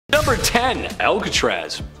Number 10.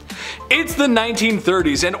 Alcatraz. It's the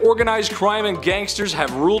 1930s and organized crime and gangsters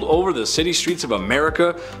have ruled over the city streets of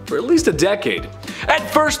America for at least a decade. At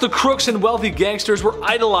first, the crooks and wealthy gangsters were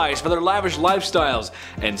idolized for their lavish lifestyles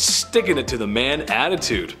and sticking it to the man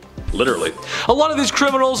attitude. Literally. A lot of these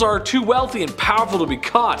criminals are too wealthy and powerful to be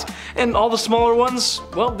caught, and all the smaller ones,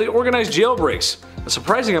 well, they organize jailbreaks. A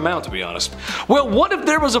surprising amount, to be honest. Well, what if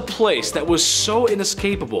there was a place that was so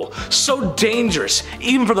inescapable, so dangerous,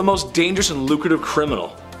 even for the most dangerous and lucrative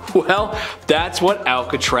criminal? Well, that's what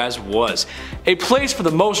Alcatraz was. A place for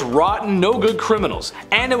the most rotten, no-good criminals,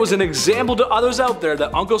 and it was an example to others out there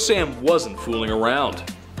that Uncle Sam wasn't fooling around.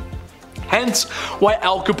 Hence why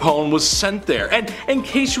Al Capone was sent there, and in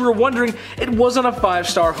case you were wondering, it wasn't a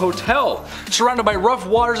 5-star hotel. Surrounded by rough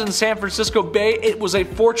waters in San Francisco Bay, it was a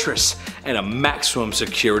fortress and a maximum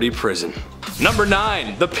security prison. Number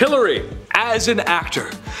 9. The Pillory. As an actor,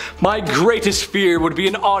 my greatest fear would be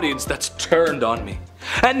an audience that's turned on me.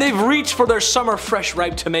 And they've reached for their summer fresh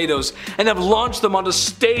ripe tomatoes and have launched them onto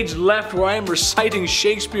stage left where I am reciting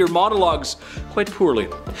Shakespeare monologues quite poorly.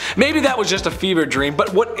 Maybe that was just a fever dream,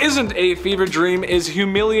 but what isn't a fever dream is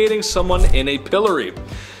humiliating someone in a pillory.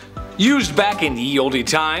 Used back in ye olde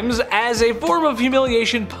times as a form of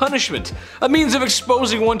humiliation punishment, a means of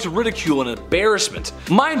exposing one to ridicule and embarrassment.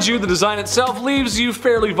 Mind you, the design itself leaves you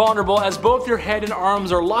fairly vulnerable as both your head and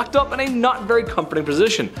arms are locked up in a not very comforting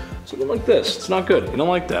position. Something like this. It's not good. You don't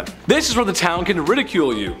like that. This is where the town can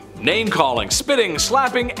ridicule you. Name calling, spitting,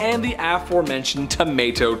 slapping, and the aforementioned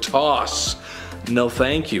tomato toss. No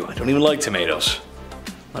thank you. I don't even like tomatoes.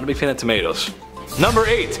 Not a big fan of tomatoes. Number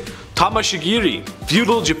 8. Tamashigiri,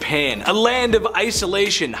 feudal Japan, a land of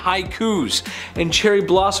isolation, haikus, and cherry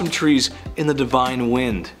blossom trees in the divine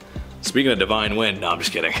wind. Speaking of divine wind, no, I'm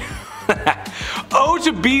just kidding. Oh,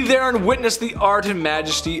 to be there and witness the art and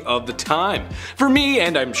majesty of the time. For me,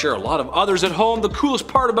 and I'm sure a lot of others at home, the coolest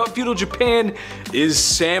part about feudal Japan is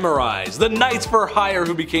samurais, the knights for hire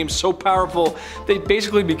who became so powerful they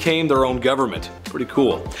basically became their own government. Pretty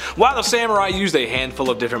cool. While the samurai used a handful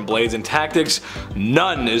of different blades and tactics,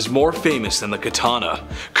 none is more famous than the katana.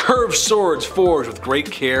 Curved swords forged with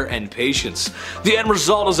great care and patience. The end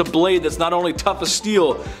result is a blade that's not only tough as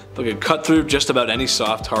steel, but can cut through just about any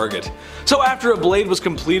soft target. So after a blade was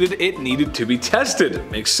completed, it needed to be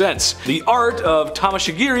tested. Makes sense. The art of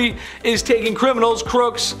tamashigiri is taking criminals,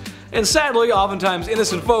 crooks, and sadly oftentimes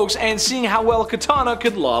innocent folks and seeing how well a katana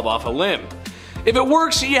could lob off a limb. If it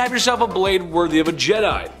works, you have yourself a blade worthy of a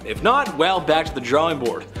Jedi. If not, well, back to the drawing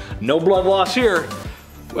board. No blood loss here.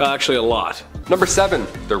 Well, actually a lot. Number 7.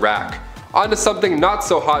 The rack. On to something not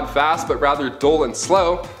so hot and fast, but rather dull and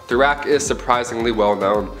slow, the rack is surprisingly well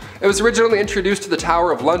known. It was originally introduced to the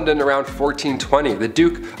Tower of London around 1420. The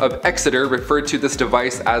Duke of Exeter referred to this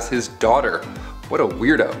device as his daughter. What a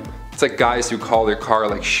weirdo. It's like guys who call their car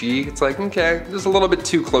like she. It's like, okay, just a little bit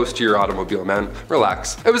too close to your automobile, man.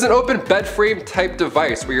 Relax. It was an open bed frame type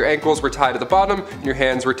device where your ankles were tied at the bottom and your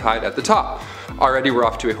hands were tied at the top. Already we're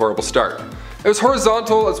off to a horrible start. It was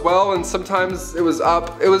horizontal as well, and sometimes it was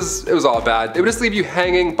up. It was all bad. It would just leave you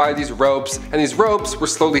hanging by these ropes, and these ropes were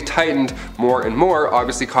slowly tightened more and more,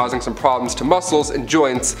 obviously causing some problems to muscles and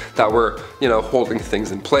joints that were, holding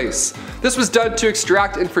things in place. This was done to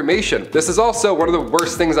extract information. This is also one of the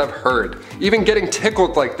worst things I've heard. Even getting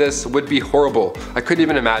tickled like this would be horrible. I couldn't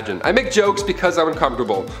even imagine. I make jokes because I'm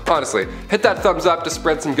uncomfortable. Honestly, hit that thumbs up to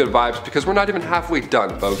spread some good vibes because we're not even halfway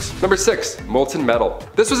done, folks. Number 6. Molten Metal.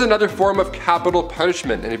 This was another form of capital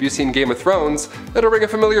punishment, and if you've seen Game of Thrones, it'll ring a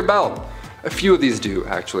familiar bell. A few of these do,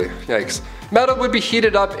 actually. Yikes. Metal would be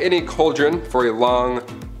heated up in a cauldron for a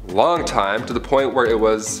long time to the point where it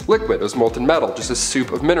was liquid. It was molten metal, just a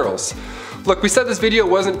soup of minerals. Look, we said this video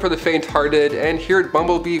wasn't for the faint-hearted, and here at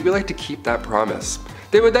Bumblebee, we like to keep that promise.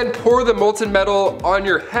 They would then pour the molten metal on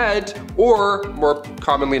your head, or more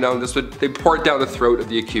commonly known, they pour it down the throat of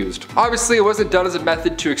the accused. Obviously, it wasn't done as a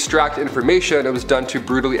method to extract information, it was done to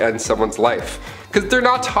brutally end someone's life. Because they're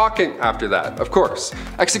not talking after that, of course.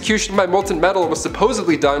 Execution by molten metal was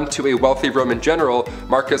supposedly done to a wealthy Roman general,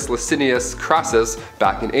 Marcus Licinius Crassus,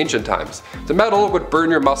 back in ancient times. The metal would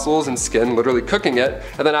burn your muscles and skin, literally cooking it,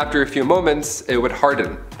 and then after a few moments, it would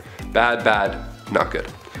harden. Bad, not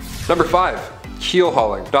good. Number 5. Keel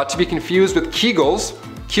hauling. Not to be confused with Kegels,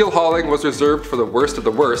 keel hauling was reserved for the worst of the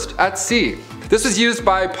worst at sea. This was used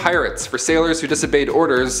by pirates for sailors who disobeyed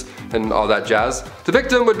orders and all that jazz. The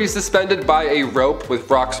victim would be suspended by a rope with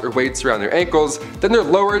rocks or weights around their ankles, then they're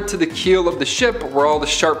lowered to the keel of the ship where all the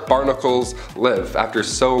sharp barnacles live. After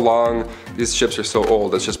so long, these ships are so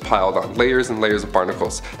old, it's just piled on layers and layers of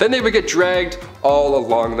barnacles. Then they would get dragged all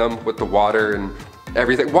along them with the water and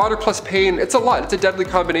everything. Water plus pain, it's a lot, it's a deadly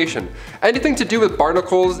combination. Anything to do with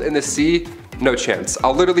barnacles in the sea, no chance.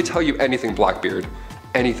 I'll literally tell you anything, Blackbeard.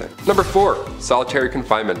 Anything. Number 4, solitary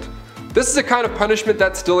confinement. This is a kind of punishment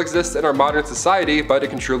that still exists in our modern society, but it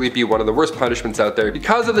can truly be one of the worst punishments out there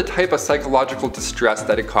because of the type of psychological distress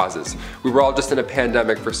that it causes. We were all just in a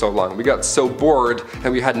pandemic for so long. We got so bored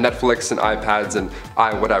and we had Netflix and iPads and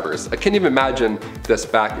whatevers. I can't even imagine this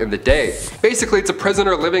back in the day. Basically, it's a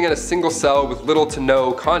prisoner living in a single cell with little to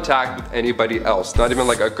no contact with anybody else. Not even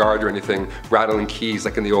like a guard or anything rattling keys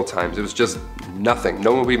like in the old times. It was just nothing.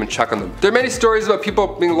 No one would even check on them. There are many stories about people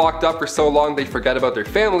being locked up for so long they forget about their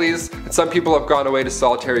families. And some people have gone away to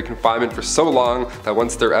solitary confinement for so long that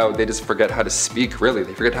once they're out, they just forget how to speak, really.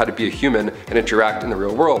 They forget how to be a human and interact in the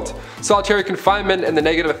real world. Solitary confinement and the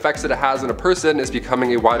negative effects that it has on a person is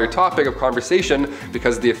becoming a wider topic of conversation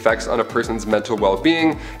because of the effects on a person's mental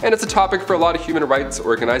well-being, and it's a topic for a lot of human rights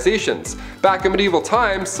organizations. Back in medieval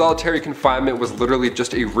times, solitary confinement was literally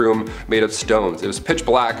just a room made of stones. It was pitch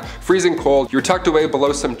black, freezing cold, you were tucked away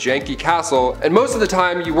below some janky castle, and most of the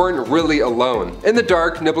time you weren't really alone. In the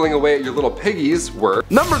dark, nibbling away at your little piggies were...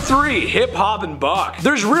 Number 3, hip hop and buck.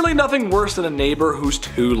 There's really nothing worse than a neighbor who's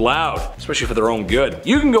too loud, especially for their own good.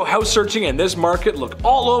 You can go house searching in this market, look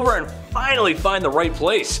all over, and finally find the right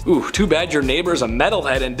place. Ooh, too bad your neighbor's a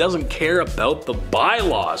metalhead and doesn't care about the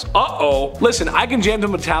bylaws. Uh-oh. Listen, I can jam to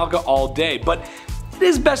Metallica all day, but it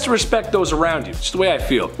is best to respect those around you, just the way I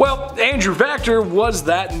feel. Well, Andrew Vactor was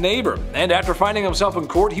that neighbor, and after finding himself in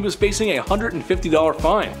court, he was facing a $150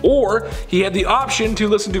 fine. Or he had the option to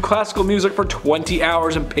listen to classical music for 20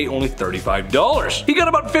 hours and pay only $35. He got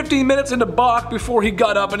about 15 minutes into Bach before he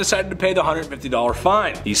got up and decided to pay the $150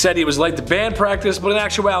 fine. He said he was late to band practice, but in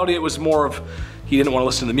actuality it was more of he didn't want to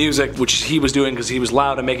listen to the music, which he was doing because he was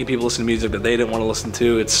loud and making people listen to music that they didn't want to listen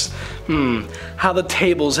to. It's, how the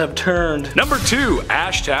tables have turned. Number 2,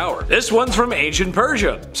 Ash Tower. This one's from ancient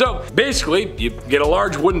Persia. So basically, you get a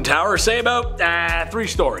large wooden tower, say about 3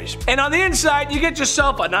 stories. And on the inside, you get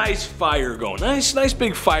yourself a nice fire going. Nice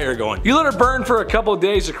big fire going. You let it burn for a couple of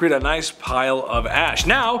days to create a nice pile of ash.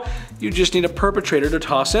 Now, you just need a perpetrator to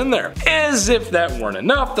toss in there. As if that weren't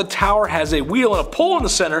enough, the tower has a wheel and a pole in the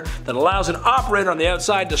center that allows an operator on the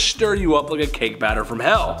outside to stir you up like a cake batter from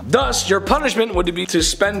hell. Thus, your punishment would be to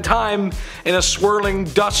spend time in a swirling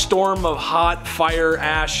dust storm of hot fire,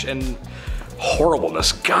 ash, and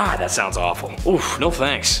horribleness. God, that sounds awful. Oof, no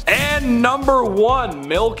thanks. And number 1,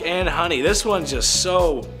 milk and honey. This one's just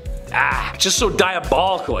so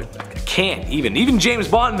diabolical. I can't even. Even James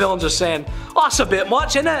Bond villains are saying, oh, that's a bit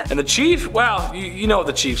much, isn't it? And the chief, well, you know what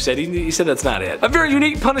the chief said. He said that's not it. A very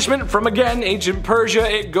unique punishment from, again, ancient Persia.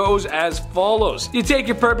 It goes as follows. You take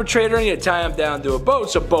your perpetrator and you tie him down to a boat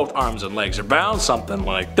so both arms and legs are bound, something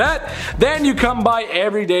like that. Then you come by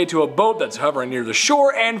every day to a boat that's hovering near the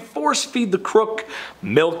shore and force feed the crook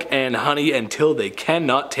milk and honey until they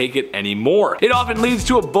cannot take it anymore. It often leads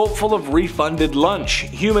to a boat full of refunded lunch,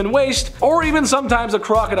 human waste, or even sometimes a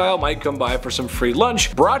crocodile might come by for some free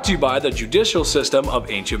lunch, brought to you by the judicial system of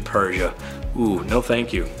ancient Persia. Ooh, no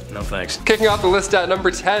thank you. No thanks. Kicking off the list at number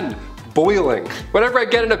 10. Boiling. Whenever I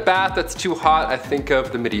get in a bath that's too hot, I think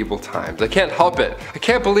of the medieval times. I can't help it. I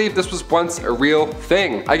can't believe this was once a real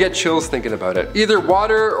thing. I get chills thinking about it. Either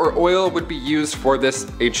water or oil would be used for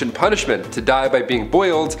this ancient punishment, to die by being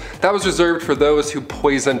boiled. That was reserved for those who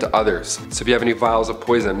poisoned others. So if you have any vials of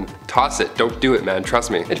poison, toss it. Don't do it, man.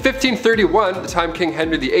 Trust me. In 1531, the time King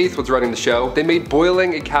Henry VIII was running the show, they made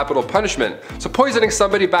boiling a capital punishment. So poisoning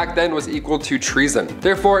somebody back then was equal to treason.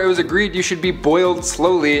 Therefore, it was agreed you should be boiled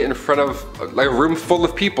slowly in front of like a room full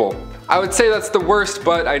of people. I would say that's the worst,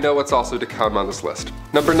 but I know what's also to come on this list.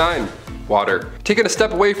 Number 9. Water. Taking a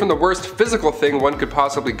step away from the worst physical thing one could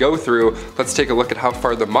possibly go through, let's take a look at how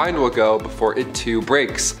far the mind will go before it too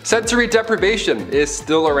breaks. Sensory deprivation is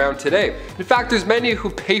still around today. In fact, there's many who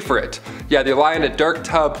pay for it. Yeah, they lie in a dark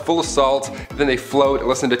tub full of salt, then they float and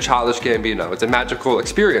listen to Childish Gambino. It's a magical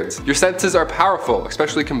experience. Your senses are powerful,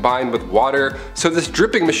 especially combined with water. So this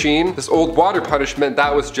dripping machine, this old water punishment,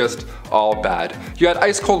 that was just all bad. You had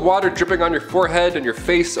ice cold water dripping on your forehead and your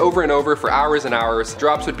face over and over for hours and hours.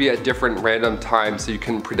 Drops would be at different random times so you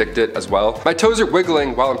can predict it as well. My toes are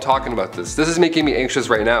wiggling while I'm talking about this. This is making me anxious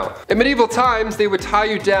right now. In medieval times, they would tie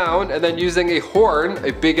you down and then using a horn,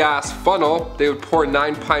 a big ass funnel, they would pour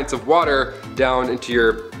 9 pints of water down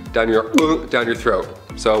your throat.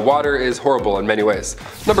 So water is horrible in many ways.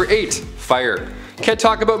 Number 8, fire. Can't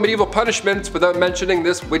talk about medieval punishments without mentioning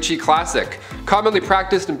this witchy classic. Commonly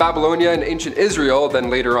practiced in Babylonia and ancient Israel, then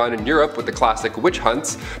later on in Europe with the classic witch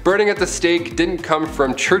hunts, burning at the stake didn't come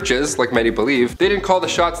from churches, like many believe. They didn't call the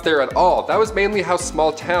shots there at all. That was mainly how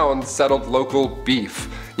small towns settled local beef.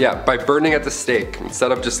 Yeah, by burning at the stake,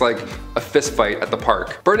 instead of just like a fist fight at the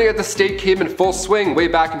park. Burning at the stake came in full swing way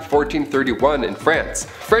back in 1431 in France.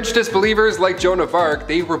 French disbelievers like Joan of Arc,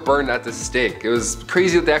 they were burned at the stake. It was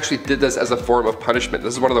crazy that they actually did this as a form of punishment.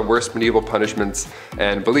 This is one of the worst medieval punishments,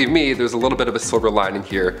 and believe me, there's a little bit of a silver lining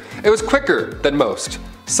here. It was quicker than most.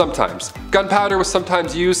 Sometimes. Gunpowder was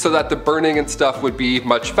sometimes used so that the burning and stuff would be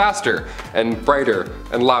much faster, and brighter,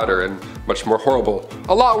 and louder, and much more horrible.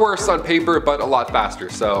 A lot worse on paper, but a lot faster,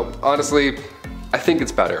 so honestly, I think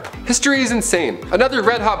it's better. History is insane. Another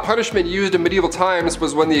red-hot punishment used in medieval times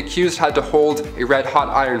was when the accused had to hold a red-hot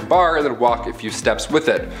iron bar and then walk a few steps with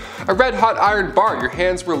it. A red-hot iron bar, your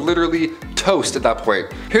hands were literally toast at that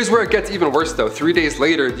point. Here's where it gets even worse though. 3 days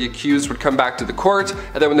later, the accused would come back to the court,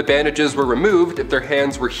 and then when the bandages were removed, if their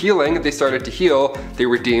hands were healing, they started to heal, they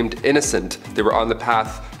were deemed innocent. They were on the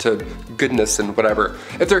path to goodness and whatever.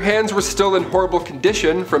 If their hands were still in horrible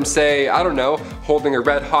condition from, say, I don't know, holding a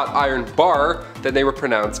red-hot iron bar, then they were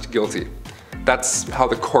pronounced guilty. That's how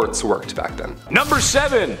the courts worked back then. Number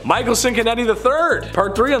 7, Michael Cinquenetti III.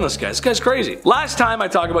 Part 3 on this guy. This guy's crazy. Last time I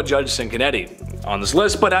talked about Judge Cinquenetti on this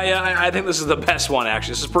list, but I think this is the best one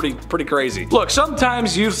actually. This is pretty crazy. Look,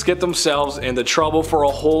 sometimes youths get themselves into trouble for a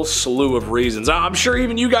whole slew of reasons. I'm sure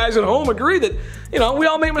even you guys at home agree that, you know, we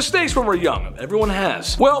all make mistakes when we're young. Everyone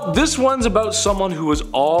has. Well, this one's about someone who is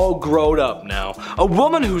all grown up now. A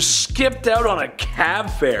woman who skipped out on a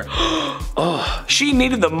cab fare. Oh, she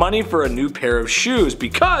needed the money for a new pair of shoes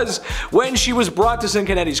because when she was brought to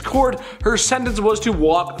Cincinnati's court, her sentence was to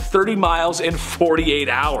walk 30 miles in 48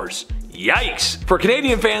 hours. Yikes! For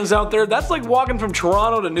Canadian fans out there, that's like walking from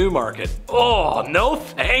Toronto to Newmarket. Oh, no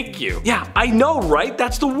thank you. Yeah, I know, right?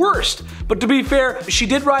 That's the worst. But to be fair, she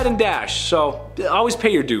did ride and dash, so always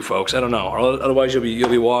pay your due, folks. I don't know. Otherwise, you'll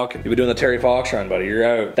be walking. You'll be doing the Terry Fox run, buddy. You're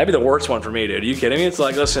out. That'd be the worst one for me, dude. Are you kidding me? It's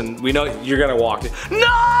like, listen, we know you're gonna walk.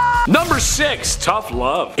 No! Number 6, tough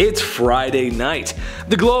love. It's Friday night.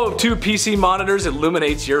 The glow of 2 PC monitors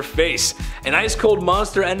illuminates your face. An ice cold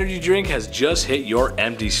Monster energy drink has just hit your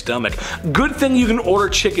empty stomach. Good thing you can order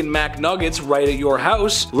chicken McNuggets right at your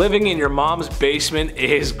house. Living in your mom's basement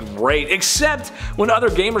is great, except when other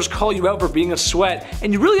gamers call you out for being a sweat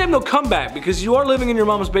and you really have no comeback because you are living in your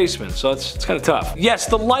mom's basement, so it's kind of tough. Yes,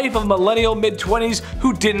 the life of millennial mid-20s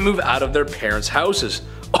who didn't move out of their parents' houses.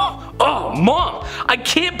 Oh, Mom, I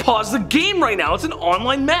can't pause the game right now. It's an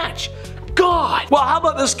online match. God! Well, how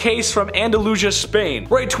about this case from Andalusia, Spain,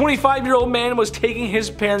 where a 25-year-old man was taking his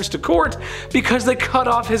parents to court because they cut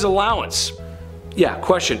off his allowance. Yeah,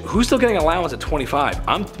 question, who's still getting allowance at 25?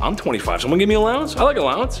 I'm 25, someone give me allowance? I like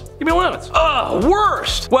allowance. Give me allowance. Ugh,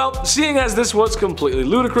 worst! Well, seeing as this was completely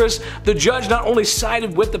ludicrous, the judge not only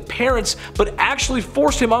sided with the parents, but actually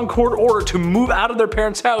forced him on court order to move out of their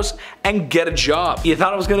parents' house and get a job. You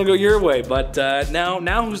thought it was gonna go your way, but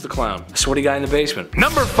now who's the clown? The sweaty guy in the basement.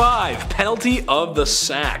 Number 5, penalty of the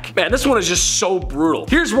sack. Man, this one is just so brutal.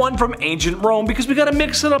 Here's one from ancient Rome because we gotta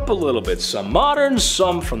mix it up a little bit. Some modern,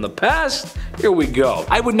 some from the past. Here we go.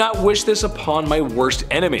 I would not wish this upon my worst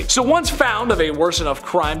enemy. So once found of a worse enough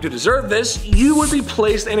crime to deserve this, you would be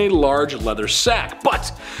placed in a large leather sack.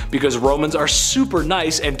 But because Romans are super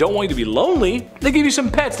nice and don't want you to be lonely, they give you some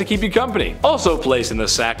pets to keep you company. Also placed in the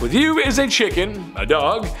sack with you is a chicken, a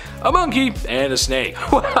dog, a monkey, and a snake.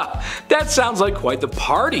 Wow, that sounds like quite the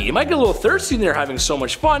party. You might get a little thirsty in there having so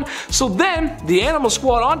much fun, so then the animal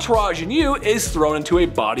squad entourage in you is thrown into a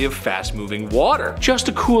body of fast-moving water just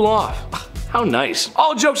to cool off. How nice.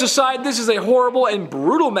 All jokes aside, this is a horrible and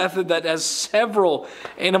brutal method that has several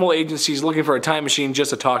animal agencies looking for a time machine just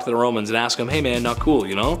to talk to the Romans and ask them, hey man, not cool,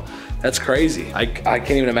 you know? That's crazy. I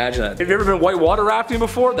can't even imagine that. Have you ever been whitewater rafting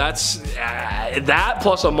before? That's that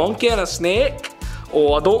plus a monkey and a snake.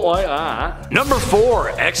 Oh, I don't like that. Number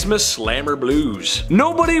 4, Xmas Slammer Blues.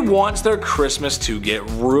 Nobody wants their Christmas to get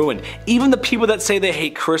ruined. Even the people that say they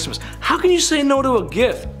hate Christmas. How can you say no to a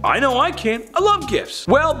gift? I know I can. I love gifts.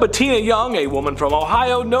 Well, Bettina Young, a woman from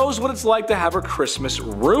Ohio, knows what it's like to have her Christmas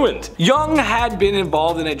ruined. Young had been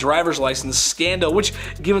involved in a driver's license scandal, which,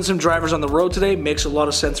 given some drivers on the road today, makes a lot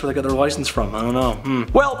of sense where they got their license from. I don't know.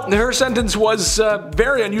 Well, her sentence was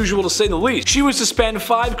very unusual to say the least. She was to spend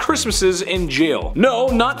 5 Christmases in jail. No,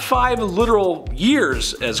 not 5 literal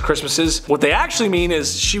years as Christmases. What they actually mean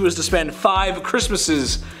is she was to spend 5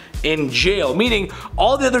 Christmases in jail, meaning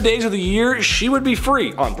all the other days of the year she would be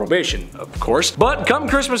free, on probation of course, but come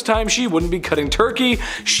Christmas time she wouldn't be cutting turkey,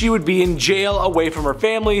 she would be in jail away from her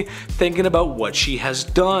family thinking about what she has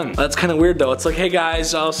done. That's kind of weird though. It's like, hey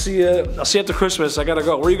guys, I'll see you after Christmas, I gotta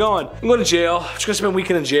go. Where are you going? I'm going to jail. I'm just gonna spend a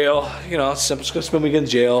weekend in jail. You know, I'm just gonna spend a weekend in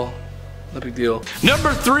jail. No big deal.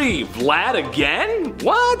 Number 3, Vlad again?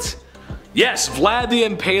 What? Yes, Vlad the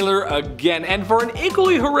Impaler again, and for an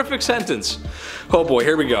equally horrific sentence. Oh boy,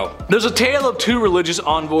 here we go. There's a tale of 2 religious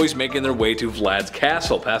envoys making their way to Vlad's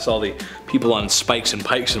castle, past all the people on spikes and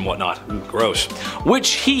pikes and whatnot. Ooh, gross.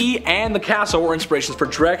 Which he and the castle were inspirations for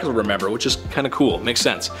Dracula, remember, which is kind of cool, makes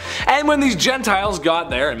sense. And when these Gentiles got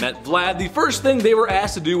there and met Vlad, the first thing they were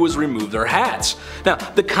asked to do was remove their hats. Now,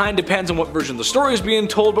 the kind depends on what version of the story is being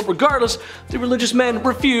told, but regardless, the religious men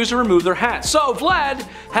refused to remove their hats. So Vlad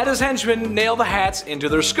had his henchmen nail the hats into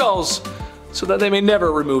their skulls so that they may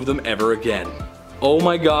never remove them ever again. Oh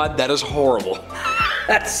my god, that is horrible.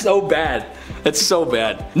 That's so bad. That's so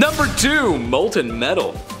bad. Number 2, Molten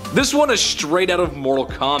Metal. This one is straight out of Mortal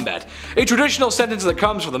Kombat, a traditional sentence that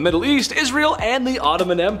comes from the Middle East, Israel, and the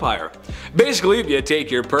Ottoman Empire. Basically, you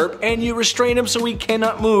take your perp and you restrain him so he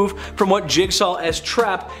cannot move from what Jigsaw-esque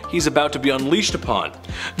trap he's about to be unleashed upon.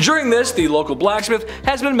 During this, the local blacksmith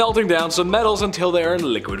has been melting down some metals until they are in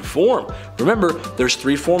liquid form. Remember, there's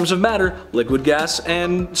 3 forms of matter: liquid, gas,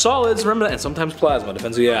 and solids, remember that, and sometimes plasma,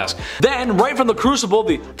 depends who you ask. Then, right from the crucible,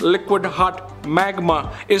 the liquid hot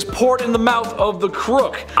magma is poured in the mouth of the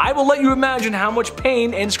crook. I will let you imagine how much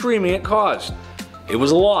pain and screaming it caused. It was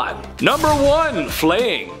a lot. Number 1,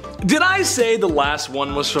 Flaying. Did I say the last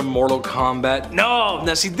one was from Mortal Kombat? No,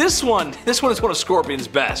 now see this one is one of Scorpion's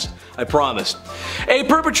best, I promise. A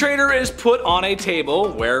perpetrator is put on a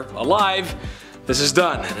table where, alive, this is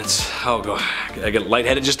done, and it's, oh god, I get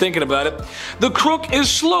lightheaded just thinking about it. The crook is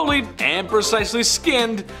slowly and precisely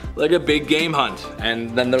skinned like a big game hunt, and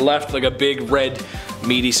then they're left like a big red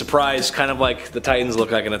meaty surprise, kind of like the Titans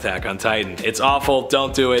look like an Attack on Titan. It's awful,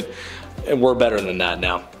 don't do it. And we're better than that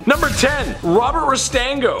now. Number 10, Robert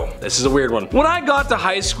Rastango. This is a weird one. When I got to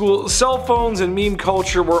high school, cell phones and meme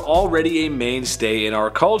culture were already a mainstay in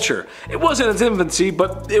our culture. It wasn't its infancy,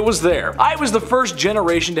 but it was there. I was the first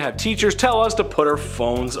generation to have teachers tell us to put our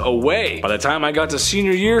phones away. By the time I got to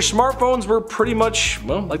senior year, smartphones were pretty much,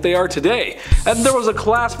 well, like they are today. And there was a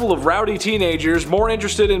class full of rowdy teenagers more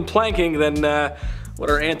interested in planking than, what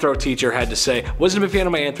our anthro teacher had to say. Wasn't a big fan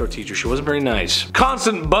of my anthro teacher, she wasn't very nice.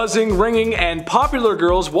 Constant buzzing, ringing, and popular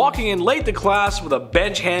girls walking in late to class with a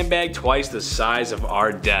bench handbag twice the size of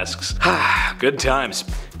our desks. Good times.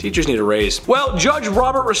 Teachers need a raise. Well, Judge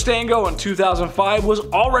Robert Rastango in 2005 was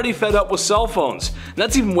already fed up with cell phones. And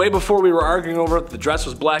that's even way before we were arguing over if the dress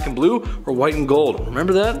was black and blue or white and gold.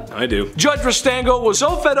 Remember that? I do. Judge Rastango was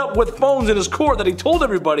so fed up with phones in his court that he told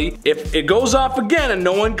everybody, if it goes off again and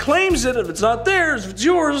no one claims it, if it's not theirs, if it's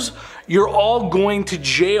yours, you're all going to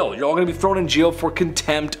jail. You're all going to be thrown in jail for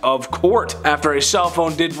contempt of court. After a cell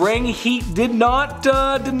phone did ring, he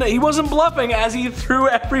he wasn't bluffing as he threw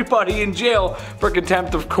everybody in jail for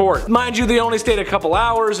contempt of court. Mind you, they only stayed a couple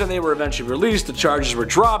hours and they were eventually released, the charges were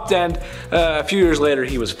dropped, and a few years later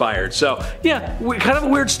he was fired. So yeah, kind of a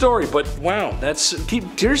weird story, but wow,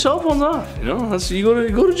 keep your cell phones off, you know, you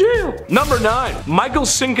go to jail. Number 9, Michael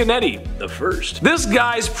Cinconetti, the first. This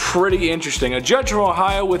guy's pretty interesting, a judge from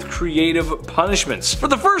Ohio with creative punishments. For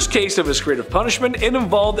the first case of his creative punishment, it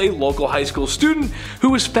involved a local high school student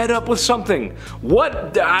who was fed up with something.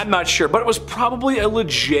 What? I'm not sure, but it was probably a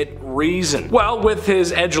legit reason. Well, with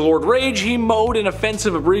his edgelord rage, he mowed an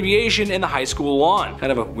offensive abbreviation in the high school lawn.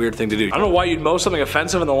 Kind of a weird thing to do. I don't know why you'd mow something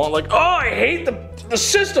offensive in the lawn, like, oh, I hate the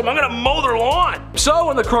system, I'm gonna mow their lawn. So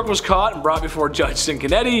when the crook was caught and brought before Judge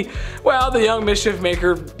Cinconetti, well, the young mischief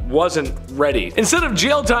maker wasn't ready. Instead of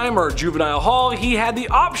jail time or juvenile hall, he had the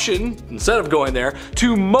option, instead of going there,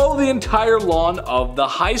 to mow the entire lawn of the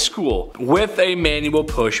high school with a manual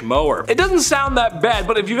push mower. It doesn't sound that bad,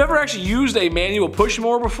 but if you've ever actually used a manual push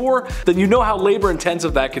mower before, then you know how labor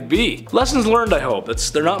intensive that could be. Lessons learned, I hope.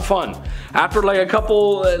 They're not fun. After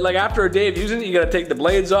after a day of using it, you gotta take the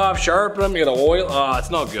blades off, sharpen them, you gotta oil. Oh,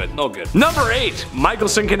 it's no good, no good. Number 8, Michael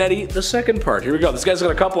Cinconetti, the second part. Here we go. This guy's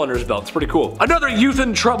got a couple under his belt. It's pretty cool. Another youth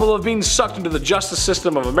in trouble of being sucked into the justice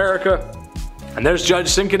system of America. And there's Judge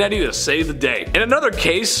Cinconetti to save the day. In another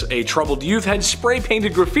case, a troubled youth had spray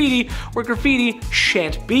painted graffiti where graffiti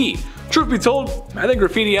shan't be. Truth be told, I think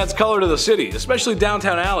graffiti adds color to the city, especially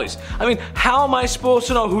downtown alleys. I mean, how am I supposed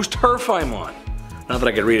to know whose turf I'm on? Not that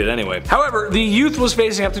I could read it anyway. However, the youth was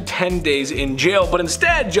facing up to 10 days in jail, but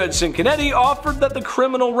instead Judge Cinquenetti offered that the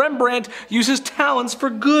criminal Rembrandt use his talents for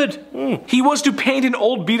good. He was to paint an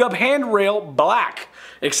old beat up handrail black.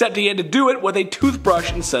 Except he had to do it with a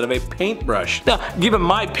toothbrush instead of a paintbrush. Now, given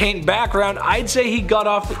my paint background, I'd say he got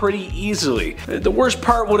off pretty easily. The worst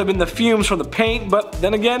part would have been the fumes from the paint, but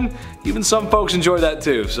then again, even some folks enjoy that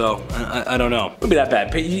too, so I don't know. Wouldn't be that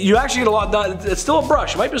bad. You actually get a lot done. It's still a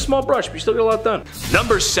brush. It might be a small brush, but you still get a lot done.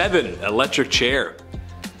 Number 7, electric chair.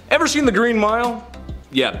 Ever seen The Green Mile?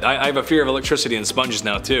 Yeah, I have a fear of electricity and sponges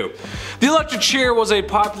now too. The electric chair was a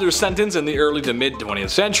popular sentence in the early to mid 20th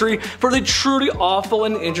century for the truly awful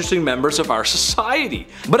and interesting members of our society.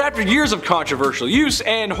 But after years of controversial use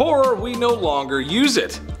and horror, we no longer use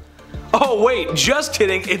it. Oh wait, just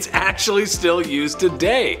kidding, it's actually still used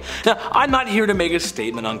today. Now, I'm not here to make a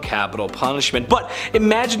statement on capital punishment, but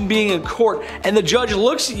imagine being in court and the judge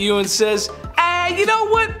looks at you and says, you know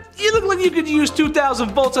what? You look like you could use 2,000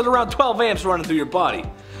 volts at around 12 amps running through your body.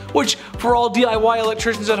 Which, for all DIY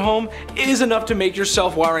electricians at home, is enough to make your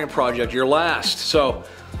self-wiring project your last. So,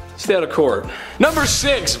 stay out of court. Number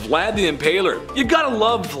 6, Vlad the Impaler. You gotta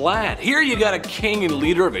love Vlad. Here you got a king and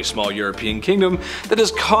leader of a small European kingdom that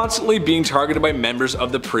is constantly being targeted by members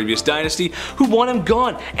of the previous dynasty who want him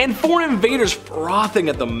gone, and foreign invaders frothing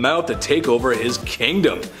at the mouth to take over his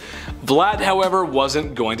kingdom. Vlad, however,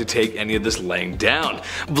 wasn't going to take any of this laying down.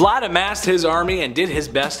 Vlad amassed his army and did his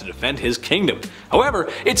best to defend his kingdom. However,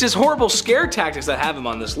 it's his horrible scare tactics that have him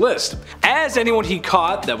on this list, as anyone he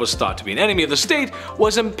caught that was thought to be an enemy of the state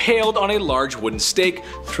was impaled on a large wooden stake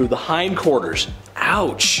through the hindquarters.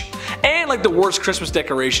 Ouch. And like the worst Christmas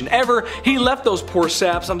decoration ever, he left those poor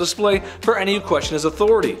saps on display for any who question his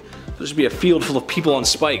authority. There should be a field full of people on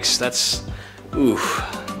spikes. That's...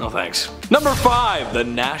 oof. No thanks. Number 5, the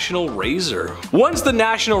National Razor. Once the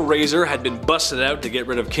National Razor had been busted out to get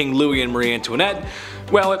rid of King Louis and Marie Antoinette,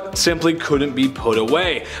 well, it simply couldn't be put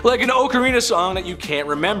away. Like an ocarina song that you can't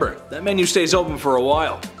remember. That menu stays open for a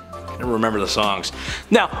while. And remember the songs.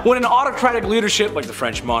 Now, when an autocratic leadership like the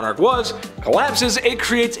French monarch collapses, it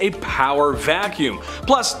creates a power vacuum.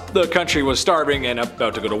 Plus, the country was starving and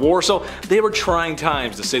about to go to war, so they were trying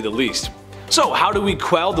times to say the least. So how do we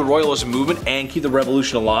quell the royalist movement and keep the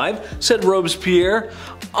revolution alive? Said Robespierre.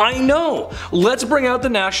 I know! Let's bring out the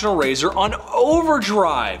National Razor on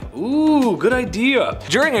overdrive! Ooh, good idea.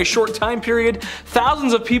 During a short time period,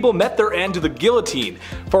 thousands of people met their end to the guillotine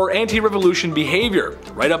for anti-revolution behavior,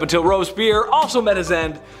 right up until Robespierre also met his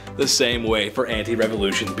end the same way for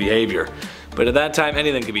anti-revolution behavior. But at that time,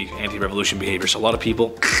 anything could be anti-revolution behavior, so a lot of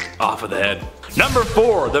people off of the head. Number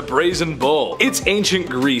 4, the Brazen Bull. It's ancient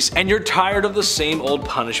Greece, and you're tired of the same old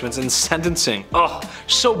punishments and sentencing. Ugh,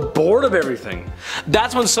 so bored of everything.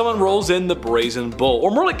 That's when someone rolls in the Brazen Bull,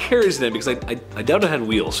 or more like carries it in, because I doubt it had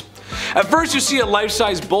wheels. At first you see a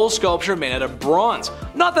life-size bull sculpture made out of bronze.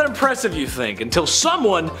 Not that impressive, you think, until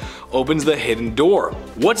someone opens the hidden door.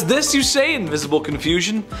 What's this, you say, in visible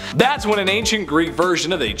confusion? That's when an ancient Greek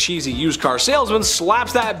version of a cheesy used car salesman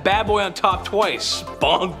slaps that bad boy on top twice.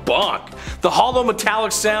 Bonk bonk. The hollow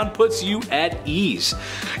metallic sound puts you at ease.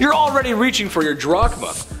 You're already reaching for your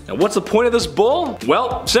drachma. Now what's the point of this bull?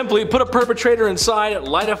 Well, simply put a perpetrator inside,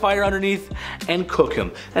 light a fire underneath, and cook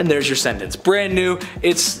him. And there's your sentence. Brand new,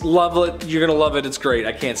 it's lovely, you're gonna love it, it's great,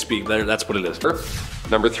 I can't speak, that's what it is.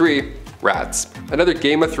 Number 3, rats. Another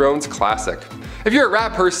Game of Thrones classic. If you're a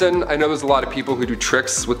rat person, I know there's a lot of people who do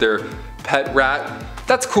tricks with their pet rat.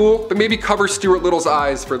 That's cool, but maybe cover Stuart Little's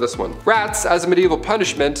eyes for this one. Rats as a medieval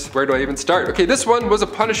punishment, where do I even start? Okay, this one was a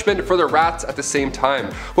punishment for the rats at the same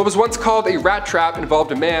time. What was once called a rat trap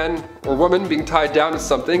involved a man or woman being tied down to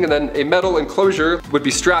something, and then a metal enclosure would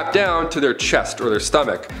be strapped down to their chest or their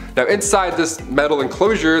stomach. Now inside this metal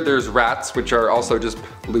enclosure, there's rats, which are also just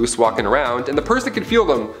loose walking around, and the person can feel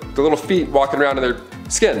them, the little feet walking around in their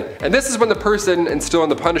skin. And this is when the person instilling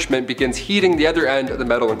the punishment begins heating the other end of the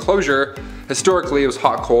metal enclosure. Historically, it was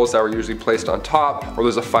hot coals that were usually placed on top, or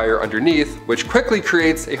there's a fire underneath, which quickly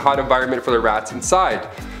creates a hot environment for the rats inside.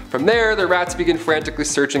 From there, the rats begin frantically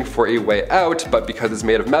searching for a way out, but because it's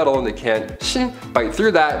made of metal and they can't bite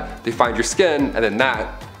through that, they find your skin, and then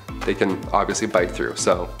that they can obviously bite through.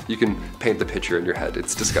 So you can paint the picture in your head,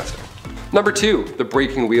 it's disgusting. Number 2, the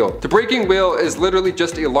breaking wheel. The breaking wheel is literally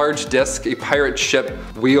just a large disc, a pirate ship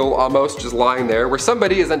wheel almost, just lying there, where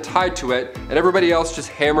somebody is then tied to it and everybody else just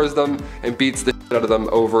hammers them and beats the shit out of them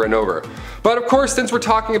over and over. But of course, since we're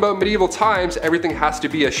talking about medieval times, everything has to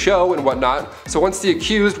be a show and whatnot, so once the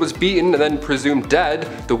accused was beaten and then presumed dead,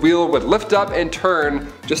 the wheel would lift up and turn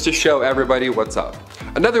just to show everybody what's up.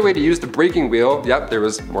 Another way to use the breaking wheel, yep, there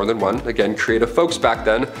was more than one, again, creative folks back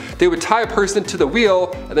then, they would tie a person to the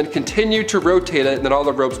wheel and then continue to rotate it, and then all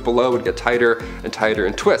the ropes below would get tighter and tighter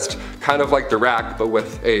and twist. Kind of like the rack, but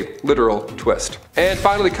with a literal twist. And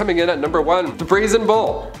finally coming in at number 1, the brazen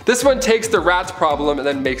bull. This one takes the rat's problem and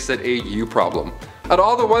then makes it a you problem. Out of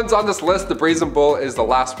all the ones on this list, the brazen bull is the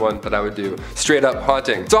last one that I would do straight up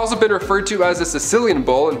haunting. It's also been referred to as a Sicilian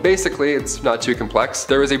bull, and basically it's not too complex.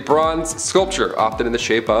 There is a bronze sculpture, often in the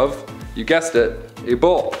shape of, you guessed it, a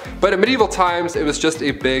bull. But in medieval times, it was just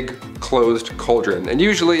a big closed cauldron, and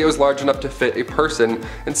usually it was large enough to fit a person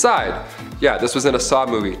inside. Yeah, this was in a Saw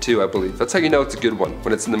movie too, I believe. That's how you know it's a good one,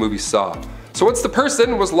 when it's in the movie Saw. So once the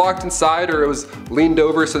person was locked inside or it was leaned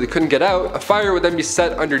over so they couldn't get out, a fire would then be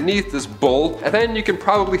set underneath this bull, and then you can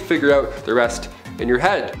probably figure out the rest in your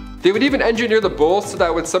head. They would even engineer the bull so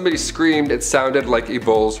that when somebody screamed, it sounded like a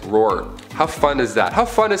bull's roar. How fun is that? How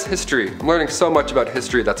fun is history? I'm learning so much about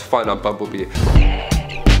history that's fun on Bumblebee.